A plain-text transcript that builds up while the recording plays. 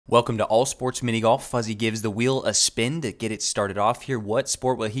Welcome to All Sports Mini Golf. Fuzzy gives the wheel a spin to get it started off here. What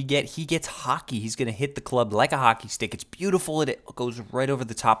sport will he get? He gets hockey. He's going to hit the club like a hockey stick. It's beautiful. It goes right over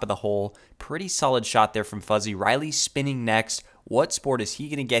the top of the hole. Pretty solid shot there from Fuzzy. Riley's spinning next. What sport is he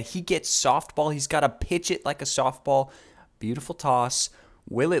going to get? He gets softball. He's got to pitch it like a softball. Beautiful toss.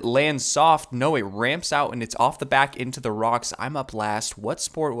 Will it land soft? No, it ramps out and it's off the back into the rocks. I'm up last. What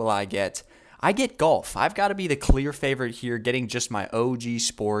sport will I get? I get golf. I've got to be the clear favorite here, getting just my OG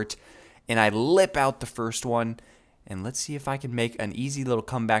sport. And I lip out the first one. And let's see if I can make an easy little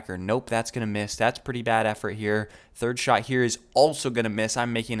comeback. Or nope, that's going to miss. That's pretty bad effort here. Third shot here is also going to miss.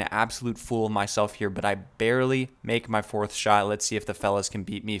 I'm making an absolute fool of myself here, but I barely make my fourth shot. Let's see if the fellas can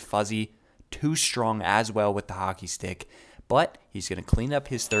beat me. Fuzzy, too strong as well with the hockey stick. But he's going to clean up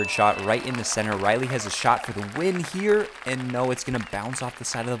his third shot right in the center. Riley has a shot for the win here. And no, it's going to bounce off the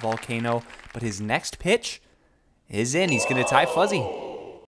side of the volcano. But his next pitch is in. He's going to tie Fuzzy.